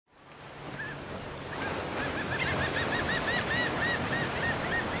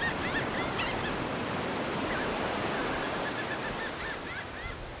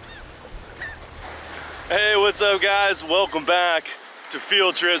what's up guys? Welcome back to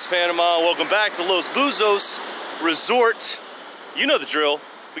Field Trips Panama. Welcome back to Los Buzos Resort. You know the drill.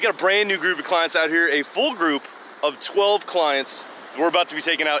 We got a brand new group of clients out here, a full group of 12 clients. We're about to be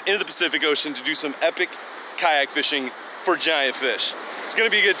taken out into the Pacific Ocean to do some epic kayak fishing for giant fish. It's gonna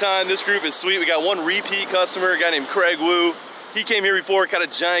be a good time. This group is sweet. We got one repeat customer, a guy named Craig Wu. He came here before, caught a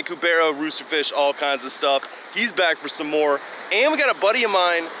giant cubera, roosterfish, all kinds of stuff. He's back for some more. And we got a buddy of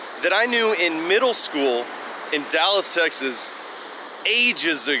mine that I knew in middle school in Dallas, Texas,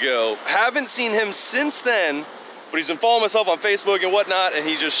 ages ago. Haven't seen him since then, but he's been following myself on Facebook and whatnot, and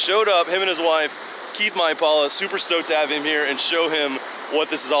he just showed up, him and his wife, Keith Paula. Super stoked to have him here and show him what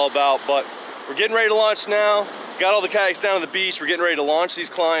this is all about. But we're getting ready to launch now. Got all the kayaks down on the beach. We're getting ready to launch these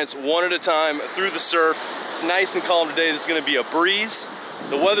clients one at a time through the surf. It's nice and calm today. This is gonna be a breeze.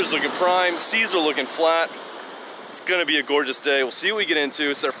 The weather's looking prime, seas are looking flat. It's gonna be a gorgeous day. We'll see what we get into.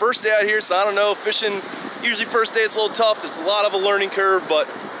 It's their first day out here, so I don't know, fishing, usually first day it's a little tough. There's a lot of a learning curve, but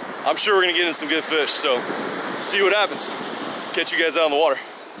I'm sure we're gonna get into some good fish, so we'll see what happens. Catch you guys out on the water.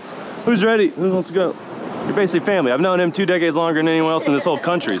 Who's ready? Who wants to go? You're basically family. I've known him 2 decades longer than anyone else in this whole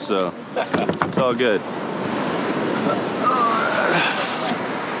country, so it's all good.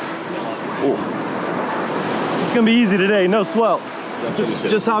 Ooh. It's gonna be easy today, no swell.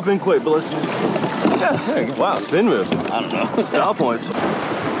 Just hop in quick, but let's yeah, there you go. Wow, spin move. I don't know. Style points.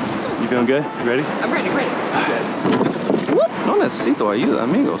 You feeling good? You ready? I'm ready, Okay. No necesito ayuda,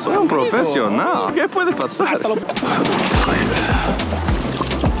 amigo. Soy un profesional. ¿Qué puede pasar?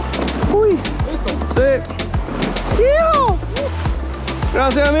 Uy. Sí.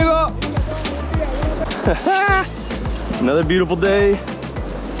 Gracias, amigo. Another beautiful day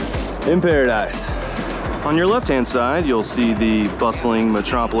in paradise. On your left-hand side, you'll see the bustling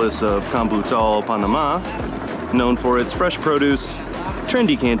metropolis of Cambutal, Panama, known for its fresh produce,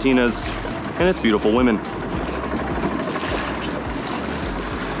 trendy cantinas, and its beautiful women.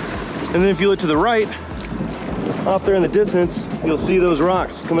 And then if you look to the right, off there in the distance, you'll see those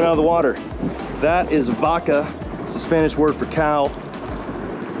rocks coming out of the water. That is vaca. It's a Spanish word for cow.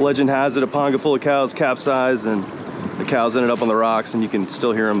 Legend has it a ponga full of cows capsized and the cows ended up on the rocks and you can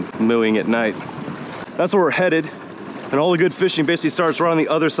still hear them mooing at night. That's where we're headed, and all the good fishing basically starts right on the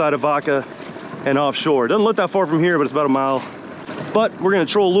other side of Vaca and offshore. It doesn't look that far from here, but it's about a mile. But we're gonna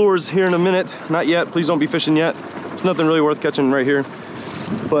troll lures here in a minute. Not yet, please don't be fishing yet. There's nothing really worth catching right here.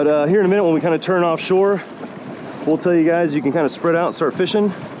 But here in a minute when we kind of turn offshore, we'll tell you guys you can kind of spread out and start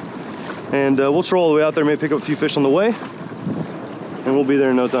fishing. And we'll troll all the way out there, maybe pick up a few fish on the way. And we'll be there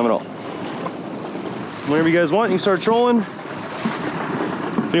in no time at all. Whenever you guys want, you can start trolling.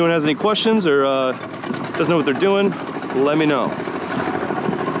 If anyone has any questions or doesn't know what they're doing, let me know.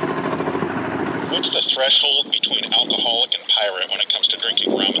 What's the threshold between alcoholic and pirate when it comes to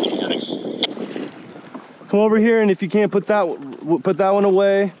drinking rum in the morning? Come over here, and if you can't put that one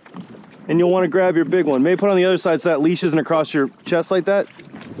away, and you'll want to grab your big one. Maybe put it on the other side so that leash isn't across your chest like that.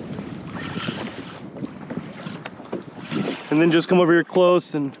 And then just come over here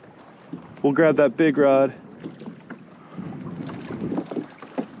close, and we'll grab that big rod.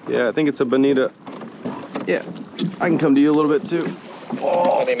 Yeah, I think it's a bonita. Yeah, I can come to you a little bit too.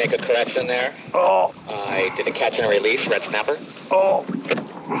 Oh. Let me make a correction there. Oh. I didn't catch and release, red snapper. Oh.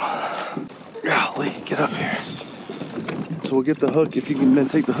 Golly, get up here. So we'll get the hook. If you can then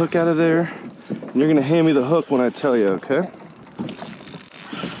take the hook out of there. And you're gonna hand me the hook when I tell you, okay?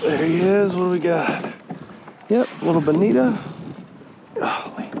 There he is, what do we got? Yep, a little bonita.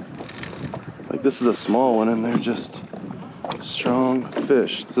 Golly. Like this is a small one and they're just strong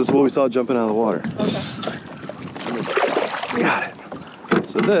fish. This is what we saw jumping out of the water. Okay. Got it.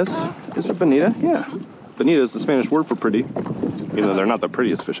 So this is a bonita. Yeah. Bonita is the Spanish word for pretty. You know, they're not the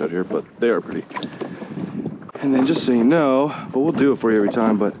prettiest fish out here, but they are pretty. And then just so you know, but we'll do it for you every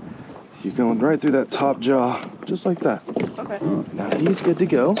time, but you're going right through that top jaw, just like that. Okay. Now he's good to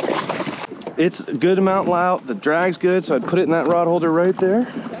go. It's a good amount out. The drag's good, so I'd put it in that rod holder right there.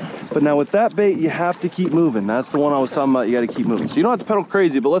 Okay. But now with that bait, you have to keep moving. That's the one I was talking about. You got to keep moving. So you don't have to pedal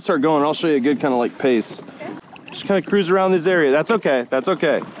crazy, but let's start going. I'll show you a good kind of like pace. Okay. Just kind of cruise around this area. That's okay. That's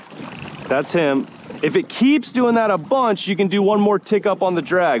okay. That's him. If it keeps doing that a bunch, you can do one more tick up on the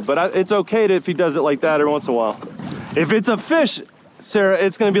drag. But it's okay if he does it like that every once in a while. If it's a fish, Sarah,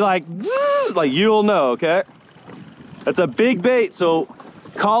 it's going to be like, zzz, like you'll know, okay? That's a big bait. So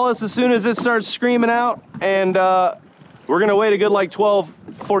call us as soon as it starts screaming out, and we're gonna wait a good like 12,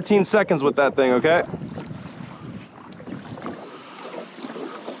 14 seconds with that thing, okay?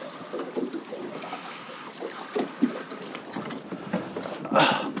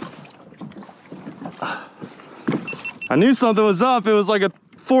 I knew something was up. It was like a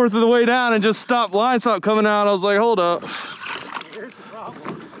 1/4 of the way down and just stopped, line stopped coming out. I was like, hold up. Here's the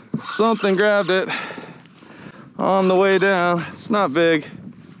problem. Something grabbed it on the way down. It's not big.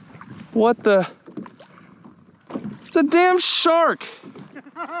 What the? It's a damn shark.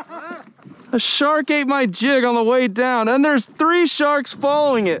 A shark ate my jig on the way down, and there's 3 sharks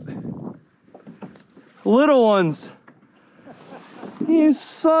following it. Little ones. You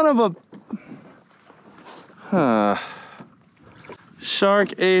son of a...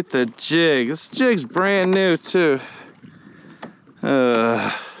 Shark ate the jig. This jig's brand new too.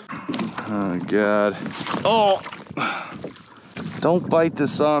 Oh God. Oh! Don't bite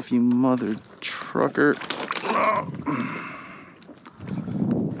this off, you mother trucker.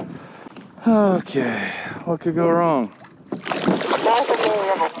 Okay, what could go wrong?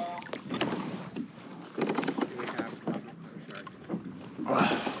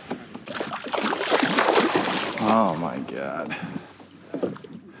 Oh my God.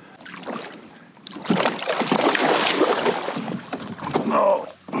 No.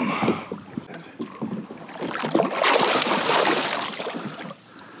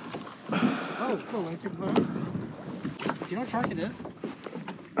 Oh, cool. Do you know what shark it is?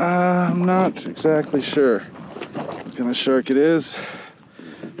 I'm not exactly sure what kind of shark it is.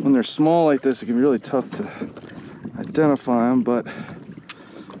 When they're small like this, it can be really tough to identify them, but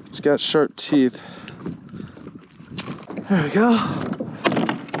it's got sharp teeth. There we go.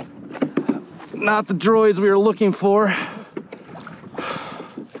 Not the droids we were looking for.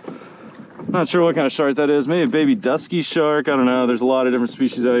 Not sure what kind of shark that is. Maybe a baby dusky shark. I don't know. There's a lot of different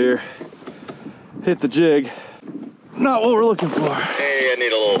species out here. Hit the jig. Not what we're looking for. Hey, I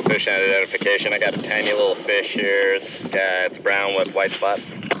need a little fish identification. I got a tiny little fish here. It's brown with white spots.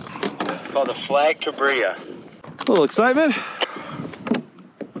 It's called a flag cabria. A little excitement.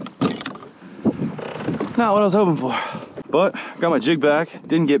 Not what I was hoping for. But got my jig back.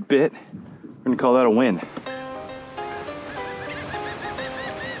 Didn't get bit. We're gonna call that a win.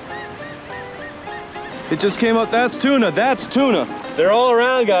 It just came up. That's tuna. That's tuna. They're all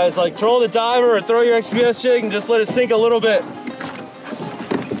around, guys. Like, throw the diver or throw your XPS jig and just let it sink a little bit.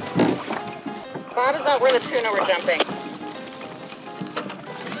 Bob is not where the tuna were jumping.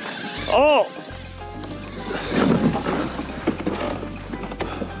 Oh!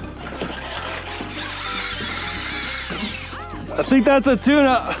 I think that's a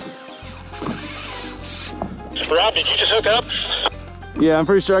tuna. Rob, did you just hook up? Yeah, I'm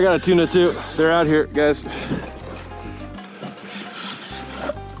pretty sure I got a tuna too. They're out here, guys.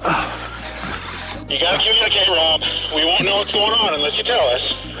 You gotta communicate, Rob. We won't know what's going on unless you tell us.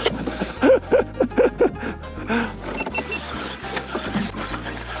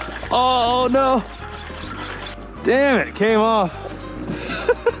 Oh no! Damn it, came off.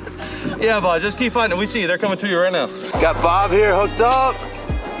 Yeah, Bob, just keep fighting. We see you. They're coming to you right now. Got Bob here hooked up.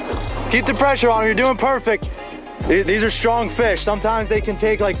 Keep the pressure on him. You're doing perfect. These are strong fish. Sometimes they can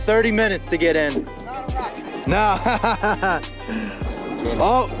take like 30 minutes to get in. No.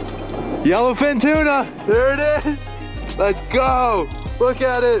 Oh, yellowfin tuna. There it is. Let's go. Look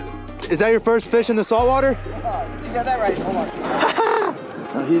at it. Is that your first fish in the saltwater? You got that right. Hold on.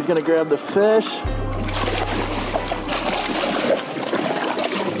 Now he's gonna grab the fish.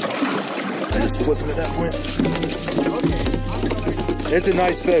 I just flipping at that point. It's a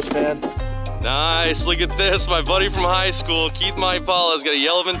nice fish, man. Nice, look at this. My buddy from high school, Keith Maipala's got a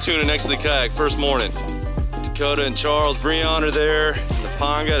yellowfin tuna next to the kayak first morning. Dakota and Charles Breon are there in the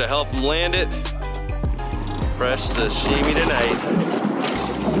panga to help him land it. Fresh sashimi tonight.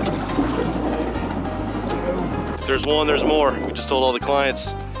 If there's one, there's more. We just told all the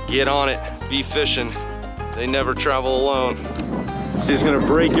clients, get on it, be fishing. They never travel alone. See, it's gonna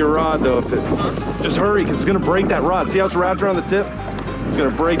break your rod though if it, just hurry, because it's gonna break that rod. See how it's wrapped around the tip? It's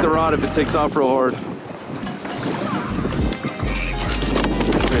gonna break the rod if it takes off real hard.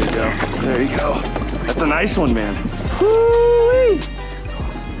 There you go, there you go. That's a nice one, man. Woo-wee!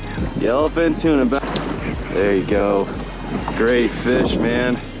 Yellowfin tuna back. There you go. Great fish,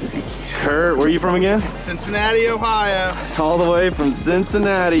 man. Kurt, where are you from again? Cincinnati, Ohio. All the way from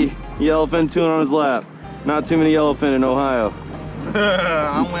Cincinnati. Yellowfin tuna on his lap. Not too many yellowfin in Ohio.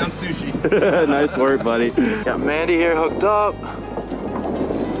 I'm way on sushi. Nice work, buddy. Got Mandy here hooked up.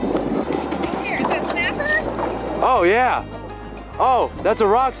 Here, is that snapper? Oh yeah. Oh, that's a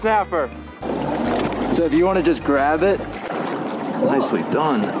rock snapper. So if you want to just grab it, nicely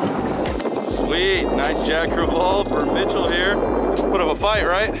done. Sweet, nice jack crew haul for Mitchell here. Put up a fight,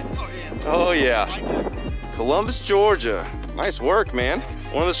 right? Oh yeah. Columbus, Georgia. Nice work, man.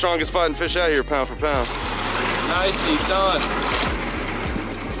 One of the strongest fighting fish out here, pound for pound. Nicely done.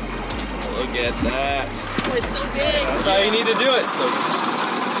 Look at that. Oh, it's so big. That's how you need to do it. So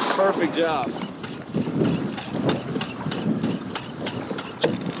Perfect job.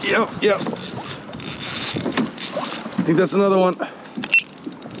 Yep. I think that's another one.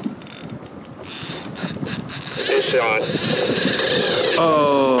 Fish on.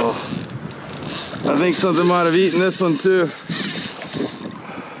 Oh, I think something might have eaten this one too.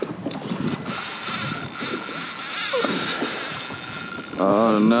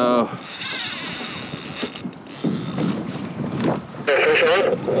 Oh no.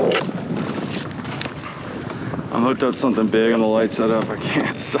 I'm hooked up something big on the light setup. I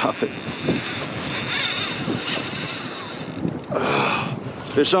can't stop it.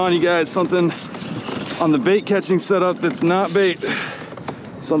 Fish on, you guys. Something on the bait catching setup that's not bait.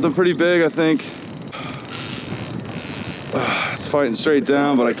 Something pretty big, I think. It's fighting straight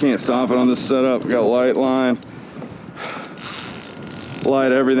down, but I can't stop it on this setup. Got light line,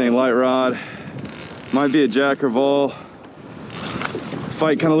 light everything, light rod. Might be a jack crevalle.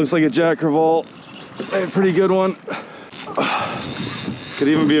 Fight kind of looks like a jack crevalle. A pretty good one. Could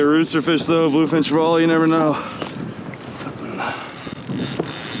even be a rooster fish though, bluefin crevalle, you never know.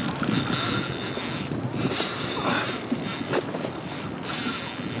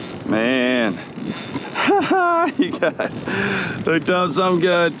 Man, you guys hooked up something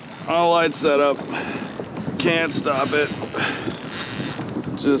good on a light setup. Can't stop it.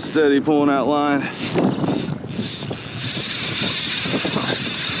 Just steady pulling that line.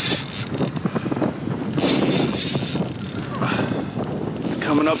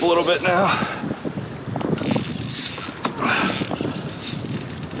 Coming up a little bit now.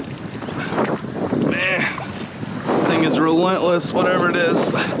 Man, this thing is relentless, whatever it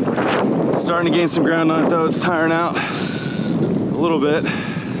is. Starting to gain some ground on it though. It's tiring out a little bit.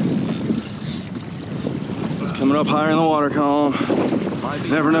 It's coming up higher in the water column.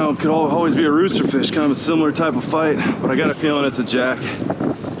 Never know, could always be a rooster fish, kind of a similar type of fight, but I got a feeling it's a jack.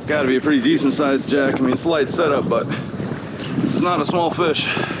 Got to be a pretty decent sized jack. I mean, it's a light setup, but it's not a small fish.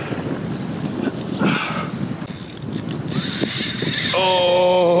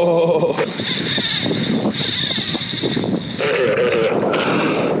 Oh!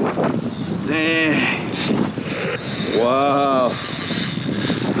 Dang. Wow.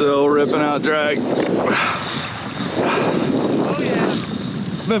 Still ripping out drag. Oh yeah.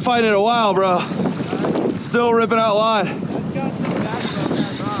 Been fighting it a while, bro. Still ripping out line. That's got some backbone on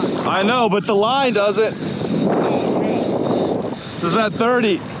that rod. I know, but the line doesn't. This is at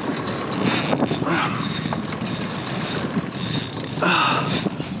 30.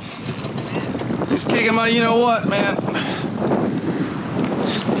 He's kicking my you know what, man.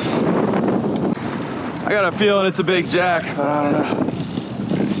 I got a feeling it's a big jack, but I don't know.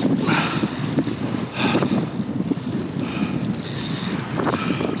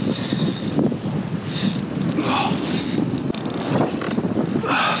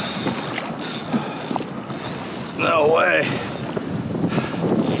 No way.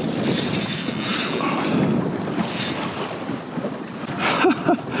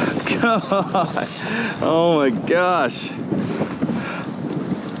 Come on. Oh my gosh.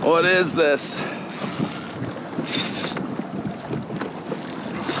 What is this?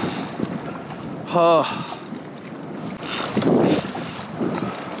 Oh.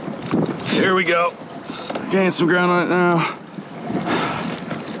 Here we go. Gain some ground on it now.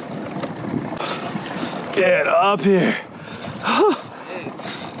 Get up here.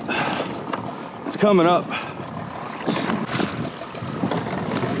 It's coming up.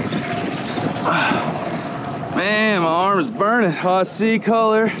 Man, my arm is burning. Oh, I see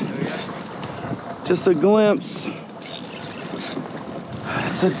color. Just a glimpse.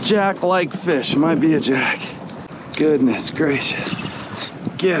 It's a jack-like fish. It might be a jack. Goodness gracious.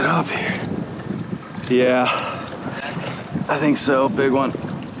 Get up here. Yeah, I think so. Big one.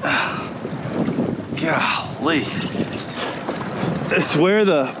 Golly. It's where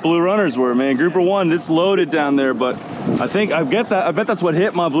the blue runners were, man. Grouper 1, it's loaded down there, but I bet that's what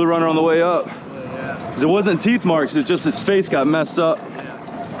hit my blue runner on the way up. Because it wasn't teeth marks, it's just its face got messed up.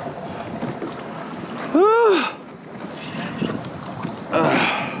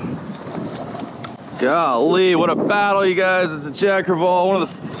 Golly, what a battle, you guys. It's a jack crevalle, one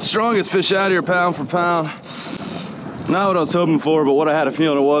of the strongest fish out here, pound for pound. Not what I was hoping for, but what I had a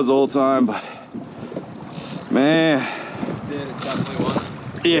feeling it was the whole time. But man, It's definitely one.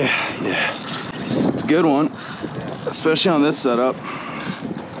 yeah, it's a good one, especially on this setup.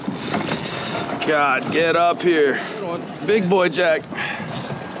 God, get up here. Good one. Big boy jack.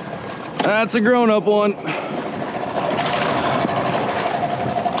 That's a grown-up one.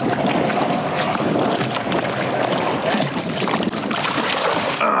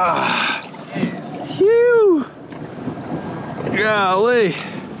 Phew. Golly.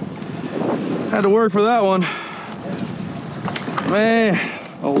 Had to work for that one. Man,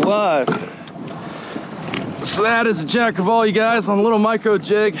 alive. So that is a jack of all, you guys, on a little micro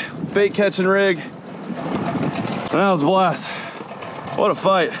jig, bait catching rig. That was a blast. What a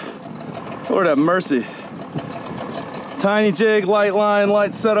fight. Lord have mercy. Tiny jig, light line,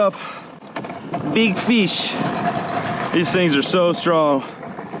 light setup, big fish. These things are so strong.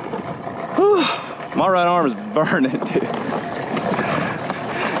 Whew. My right arm is burning, dude.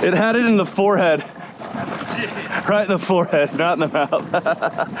 It had it in the forehead. Right in the forehead, not in the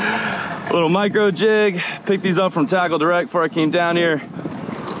mouth. Little micro jig. Picked these up from Tackle Direct before I came down here.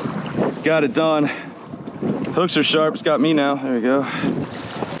 Got it done. Hooks are sharp, it's got me now. There we go.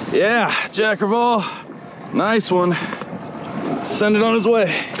 Yeah, jackerball. Nice one. Send it on his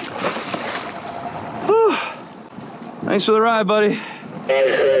way. Whew. Thanks for the ride, buddy.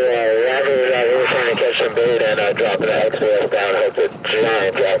 We're trying to catch some bait and dropping the X-Wheel down. Hope the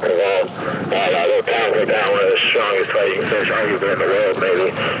giant jackerball. They're pounding down one of the strongest fighting fish arguably in the world,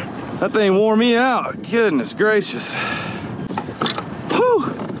 maybe. That thing wore me out. Goodness gracious.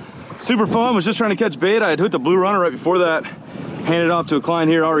 Whew. Super fun. Was just trying to catch bait. I had hooked a blue runner right before that. Handed it off to a client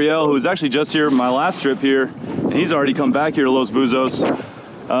here, Ariel, who was actually just here my last trip here. And he's already come back here to Los Buzos.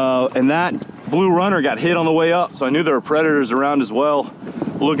 And that blue runner got hit on the way up. So I knew there were predators around as well.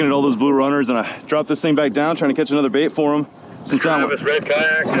 Looking at all those blue runners, and I dropped this thing back down, trying to catch another bait for him. Since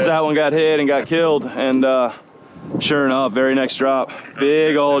that one got hit and got killed. And sure enough, very next drop,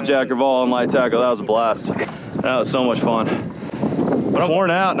 big old jackerball and light tackle. That was a blast. That was so much fun. But I'm worn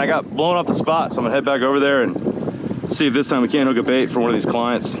out and I got blown off the spot, so I'm gonna head back over there and see if this time we can't hook a bait for one of these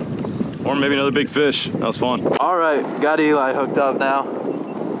clients. Or maybe another big fish. That was fun. All right, got Eli hooked up now.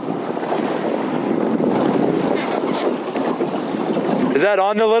 Is that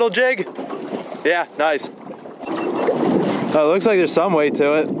on the little jig? Yeah, nice. Oh, it looks like there's some weight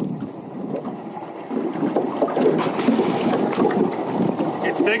to it.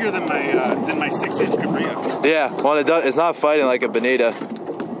 It's bigger than my 6-inch Cabrillo. Yeah, well, it's not fighting like a bonita.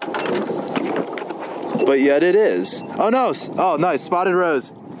 But yet it is. Oh no, oh nice, spotted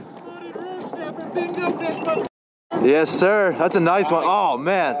rose. Spotted rose snapper, bingo fish, mother. Yes sir, that's a nice one. Oh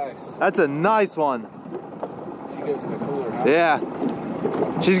man, that's a nice one. She goes in the cooler, huh?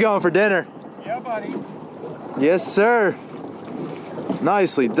 Yeah, she's going for dinner. Yeah, buddy. Yes sir.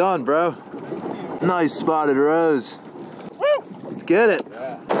 Nicely done, bro. Nice spotted rose. Woo! Let's get it.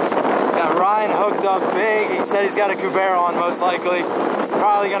 Yeah. Got Ryan hooked up big. He said he's got a Cubera on most likely.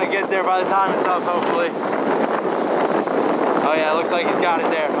 Probably gonna get there by the time it's up, hopefully. Oh yeah, looks like he's got it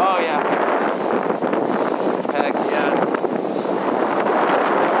there. Oh yeah. Heck yeah.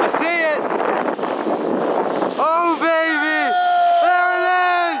 I see it! Oh baby! There it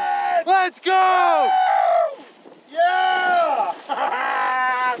is! Let's go! Yeah!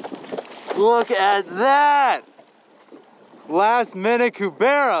 Look at that! Last minute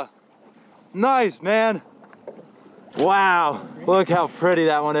Cubera. Nice, man. Wow, look how pretty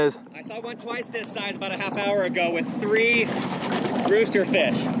that one is. I saw one twice this size about a half hour ago with 3 rooster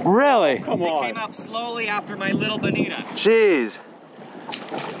fish. Really? Come on. They came up slowly after my little bonita. Jeez.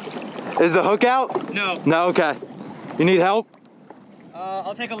 Is the hook out? No. No, okay. You need help?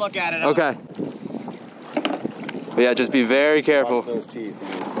 I'll take a look at it. Okay. But yeah, just be very careful. Watch those teeth.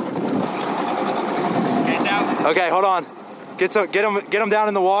 Hands out. Okay, hold on. Get them down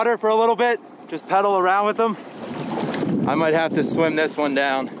in the water for a little bit. Just pedal around with them. I might have to swim this one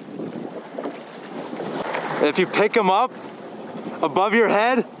down. If you pick them up above your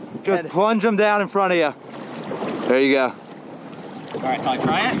head, just plunge them down in front of you. There you go. All right, I'll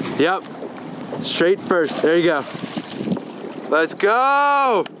try it. Yep. Straight first. There you go. Let's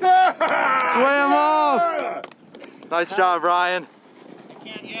go! Swim off! Nice job, Ryan. I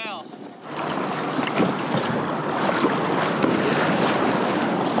can't yell.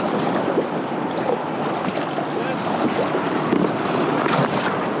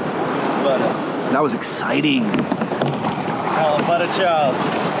 That was exciting. Oh, butter Charles.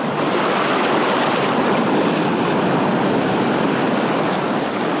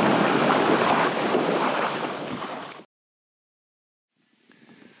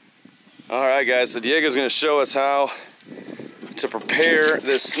 All right, guys, so Diego's gonna show us how to prepare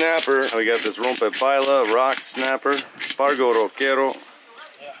this snapper. We got this rompepala rock snapper, Fargo Roquero.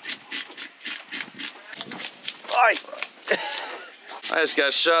 Ay. I just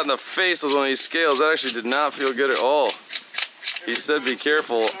got shot in the face with one of these scales. That actually did not feel good at all. He said be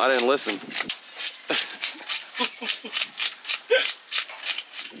careful. I didn't listen.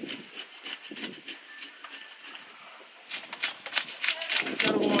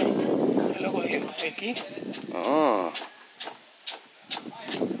 Oh.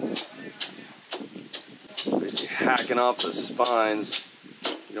 cracking off the spines.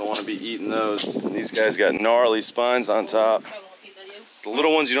 You don't want to be eating those. And these guys got gnarly spines on top. The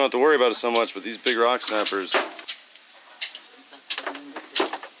little ones you don't have to worry about it so much, but these big rock snappers.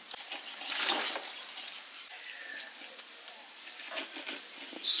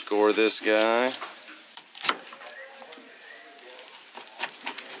 Score this guy.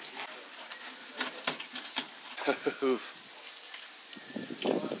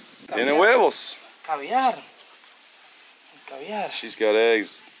 Tiene huevos. Caviar. Caviar. She's got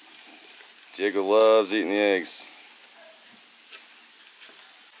eggs. Diego loves eating the eggs.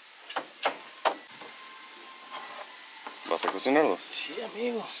 ¿Vas a cocinarlos? Sí,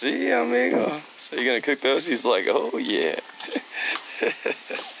 amigo. Sí, amigo. So you're gonna cook those? He's like, oh yeah.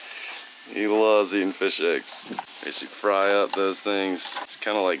 He loves eating fish eggs. Basically fry up those things. It's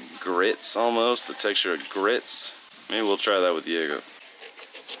kind of like grits almost, the texture of grits. Maybe we'll try that with Diego.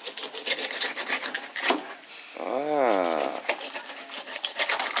 Ah.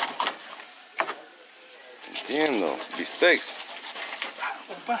 Entiendo. Beefsteaks.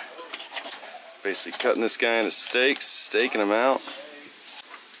 Basically cutting this guy into steaks, staking them out.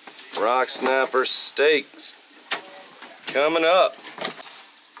 Rock snapper steaks. Coming up.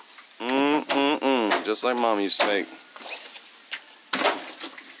 Just like Mom used to make.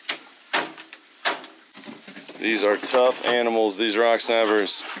 These are tough animals, these rock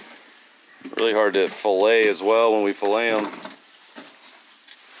snappers. Really hard to fillet as well when we fillet them.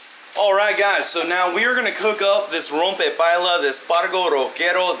 Alright guys, so now we are going to cook up this rompepaila, this pargo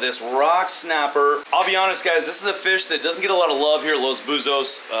roquero, this rock snapper. I'll be honest guys, this is a fish that doesn't get a lot of love here at Los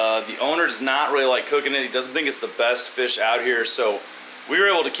Buzos. The owner does not really like cooking it. He doesn't think it's the best fish out here, so we were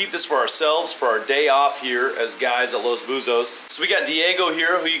able to keep this for ourselves for our day off here as guys at Los Buzos. So we got Diego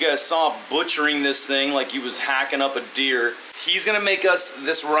here, who you guys saw butchering this thing like he was hacking up a deer. He's gonna make us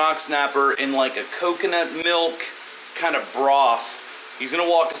this rock snapper in like a coconut milk kind of broth. He's gonna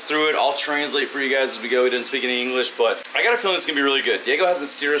walk us through it. I'll translate for you guys as we go. He doesn't speak any English, but I got a feeling it's gonna be really good. Diego hasn't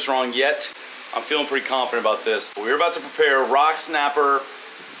steered us wrong yet. I'm feeling pretty confident about this. But we're about to prepare rock snapper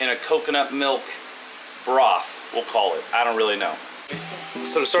in a coconut milk broth, we'll call it. I don't really know.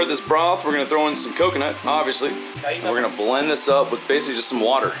 So to start this broth, we're gonna throw in some coconut, obviously. And we're gonna blend this up with basically just some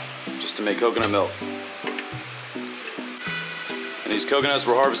water, just to make coconut milk. And these coconuts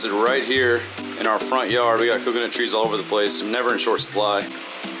were harvested right here in our front yard. We got coconut trees all over the place, never in short supply.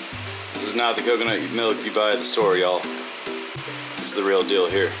 This is not the coconut milk you buy at the store, y'all. This is the real deal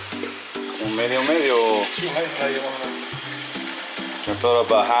here. Un medio. Gonna fill it up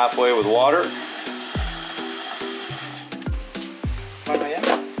about halfway with water.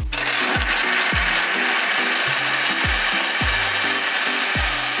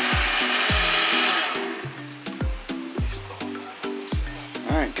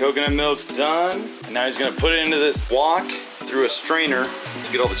 Alright, coconut milk's done. And now he's gonna put it into this wok through a strainer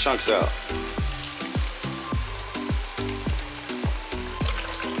to get all the chunks out.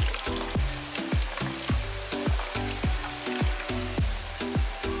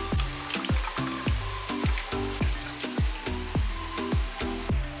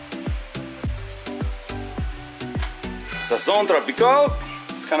 Sazon tropical,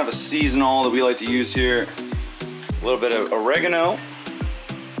 kind of a seasonal that we like to use here. A little bit of oregano,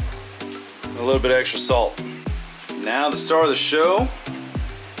 a little bit of extra salt. Now the star of the show,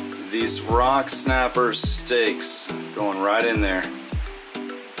 these rock snapper steaks going right in there.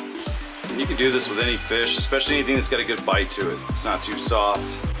 And you can do this with any fish, especially anything that's got a good bite to it. It's not too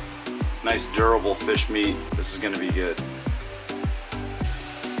soft. Nice durable fish meat. This is gonna be good.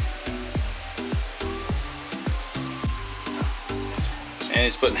 And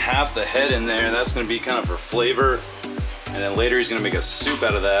he's putting half the head in there, and that's gonna be kind of for flavor. And then later he's gonna make a soup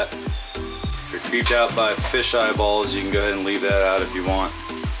out of that. If you're creeped out by fish eyeballs, you can go ahead and leave that out if you want.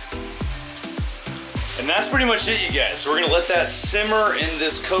 And that's pretty much it, you guys. So we're gonna let that simmer in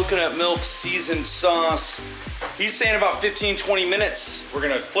this coconut milk seasoned sauce. He's saying about 15-20 minutes. We're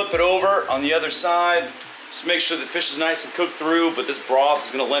gonna flip it over on the other side. Just make sure the fish is nice and cooked through, but this broth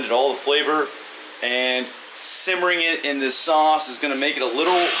is gonna lend it all the flavor. And simmering it in this sauce is gonna make it a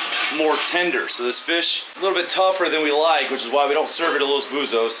little more tender. So this fish, a little bit tougher than we like, which is why we don't serve it at Los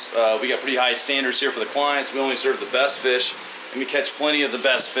Buzos. We got pretty high standards here for the clients. We only serve the best fish, and we catch plenty of the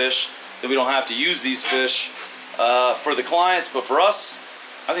best fish. Then we don't have to use these fish for the clients, but for us,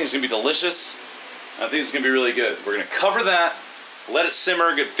 I think it's gonna be delicious. I think it's gonna be really good. We're gonna cover that, let it simmer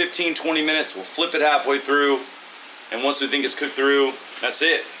a good 15-20 minutes. We'll flip it halfway through, and once we think it's cooked through, that's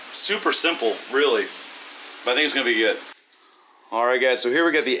it. Super simple, really. But I think it's gonna be good. All right, guys, so here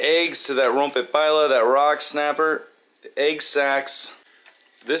we got the eggs to that rompepaila, that rock snapper, the egg sacks.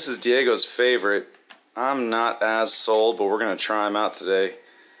 This is Diego's favorite. I'm not as sold, but we're gonna try them out today.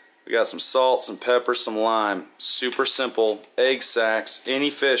 We got some salt, some pepper, some lime. Super simple, egg sacks, any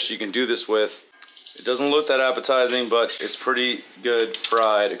fish you can do this with. It doesn't look that appetizing, but it's pretty good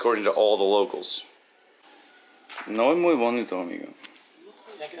fried according to all the locals. No es muy bonito, amigo.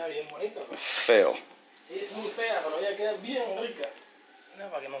 Ya queda bien bonito. Feo. Es muy fea, pero ya queda bien rica. No,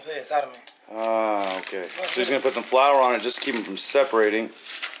 para que no se desarme. Ah, okay. So he's gonna put some flour on it just to keep them from separating.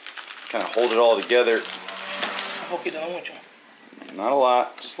 Kind of hold it all together. Un poquito, no mucho. Not a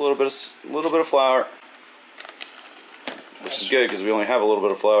lot, just a little bit of flour. Which is good because we only have a little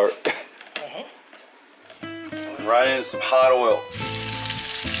bit of flour. Right into some hot oil.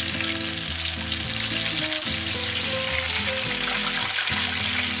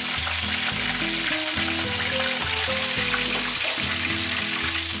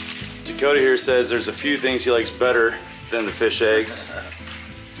 Dakota here says there's a few things he likes better than the fish eggs.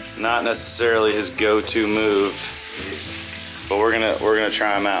 Not necessarily his go-to move, but we're gonna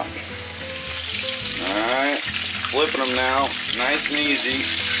try them out. All right, flipping them now, nice and easy.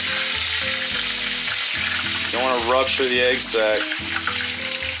 Don't want to rupture the egg sac,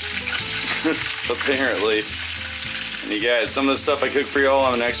 apparently. And you guys, some of the stuff I cook for y'all,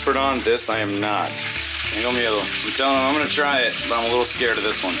 I'm an expert on. This I am not. Tengo miedo. I'm telling him I'm gonna try it, but I'm a little scared of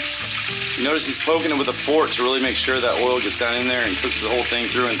this one. You notice he's poking it with a fork to really make sure that oil gets down in there and cooks the whole thing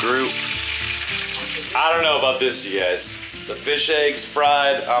through and through. I don't know about this, you guys. The fish eggs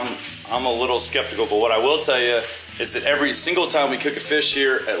fried, I'm a little skeptical, but what I will tell you is that every single time we cook a fish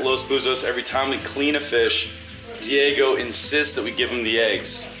here at Los Buzos, every time we clean a fish, Diego insists that we give him the eggs.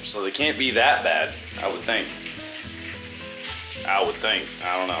 So they can't be that bad, I would think. I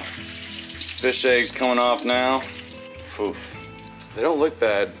don't know. Fish eggs coming off now. Oof. They don't look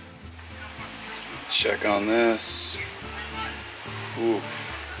bad. Check on this. Oof.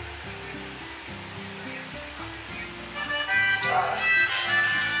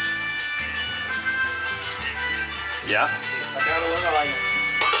 Yeah?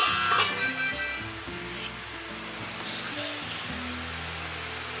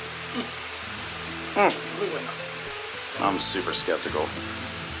 I'm super skeptical.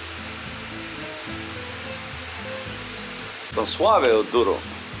 ¿Son suave o duro?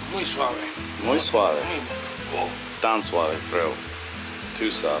 Muy suave. Muy suave. Oh. Tan suave, bro. Too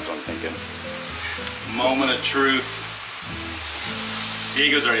soft, I'm thinking. Moment of truth.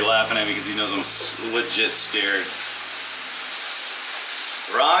 Diego's already laughing at me because he knows I'm legit scared.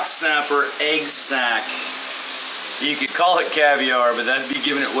 Rock snapper egg sack. You could call it caviar, but that'd be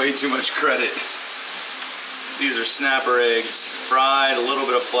giving it way too much credit. These are snapper eggs, fried, a little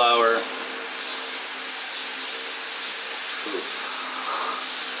bit of flour.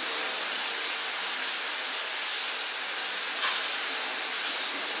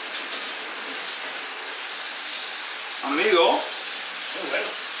 Amigo.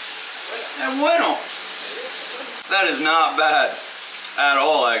 Es bueno. That is not bad at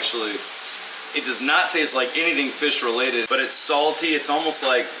all, actually. It does not taste like anything fish related, but it's salty. It's almost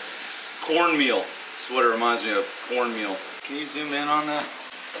like cornmeal. That's what it reminds me of, cornmeal. Can you zoom in on that?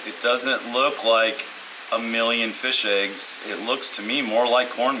 It doesn't look like a million fish eggs. It looks to me more like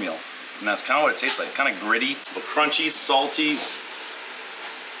cornmeal. And that's kind of what it tastes like. Kind of gritty, but crunchy, salty.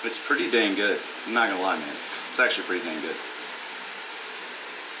 It's pretty dang good. I'm not gonna lie, man. It's actually pretty dang good.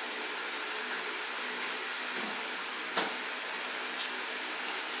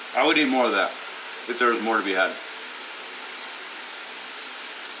 I would eat more of that if there was more to be had.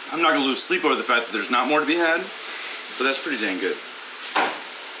 I'm not gonna lose sleep over the fact that there's not more to be had, but that's pretty dang good.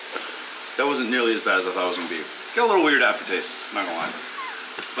 That wasn't nearly as bad as I thought it was gonna be. Got a little weird aftertaste, I'm not gonna lie.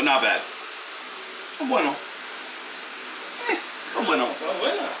 But not bad. Está bueno. Está bueno.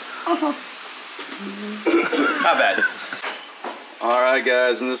 Not bad. Alright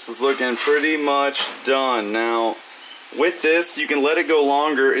guys, and this is looking pretty much done. Now, with this, you can let it go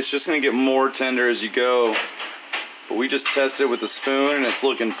longer. It's just going to get more tender as you go. But we just tested it with a spoon, and it's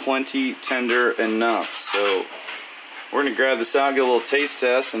looking plenty tender enough. So, we're going to grab this out, get a little taste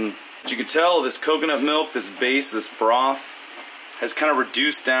test. And as you can tell, this coconut milk, this base, this broth, has kind of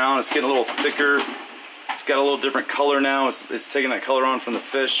reduced down. It's getting a little thicker. It's got a little different color now. It's taking that color on from the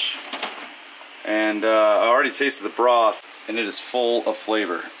fish. And I already tasted the broth, and it is full of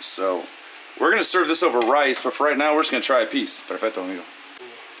flavor. So, we're going to serve this over rice, but for right now, we're just going to try a piece. Perfecto, amigo.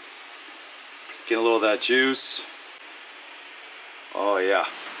 Get a little of that juice. Oh, yeah.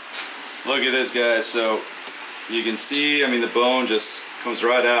 Look at this, guys. So, you can see, I mean, the bone just comes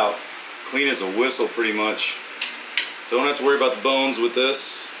right out. Clean as a whistle, pretty much. Don't have to worry about the bones with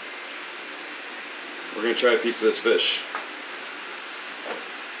this. We're going to try a piece of this fish.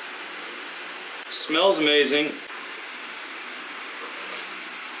 Smells amazing.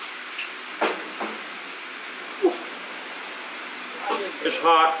 It's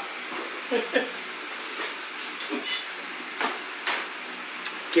hot.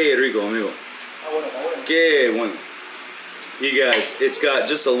 Qué rico, amigo. Qué bueno. You guys, it's got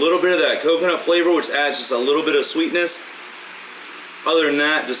just a little bit of that coconut flavor, which adds just a little bit of sweetness. Other than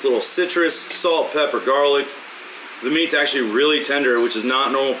that, just a little citrus, salt, pepper, garlic. The meat's actually really tender, which is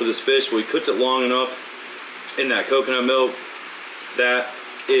not normal for this fish, but we cooked it long enough in that coconut milk. That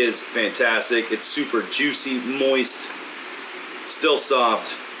is fantastic. It's super juicy, moist, still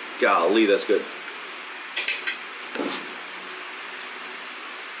soft. Golly, that's good.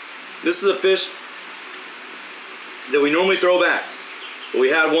 This is a fish that we normally throw back. But we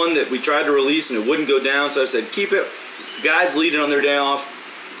had one that we tried to release and it wouldn't go down, so I said, keep it. The guides lead it on their day off,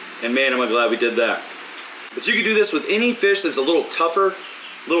 and man, am I glad we did that. But you can do this with any fish that's a little tougher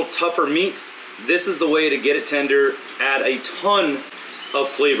meat. This is the way to get it tender, add a ton of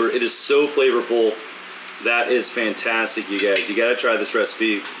flavor. It is so flavorful. That is fantastic, you guys. You gotta try this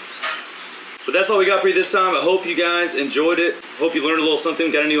recipe. But that's all we got for you this time. I hope you guys enjoyed it. Hope you learned a little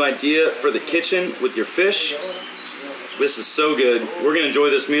something, got a new idea for the kitchen with your fish. This is so good. We're gonna enjoy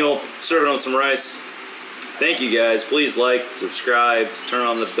this meal, serve it on some rice. Thank you guys. Please like, subscribe, turn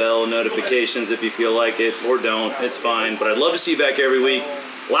on the bell notifications if you feel like it, or don't. It's fine. But I'd love to see you back every week.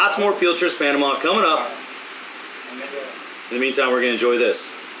 Lots more Field Trips Panama coming up. In the meantime, we're gonna enjoy this.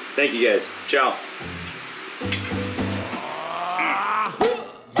 Thank you guys. Ciao.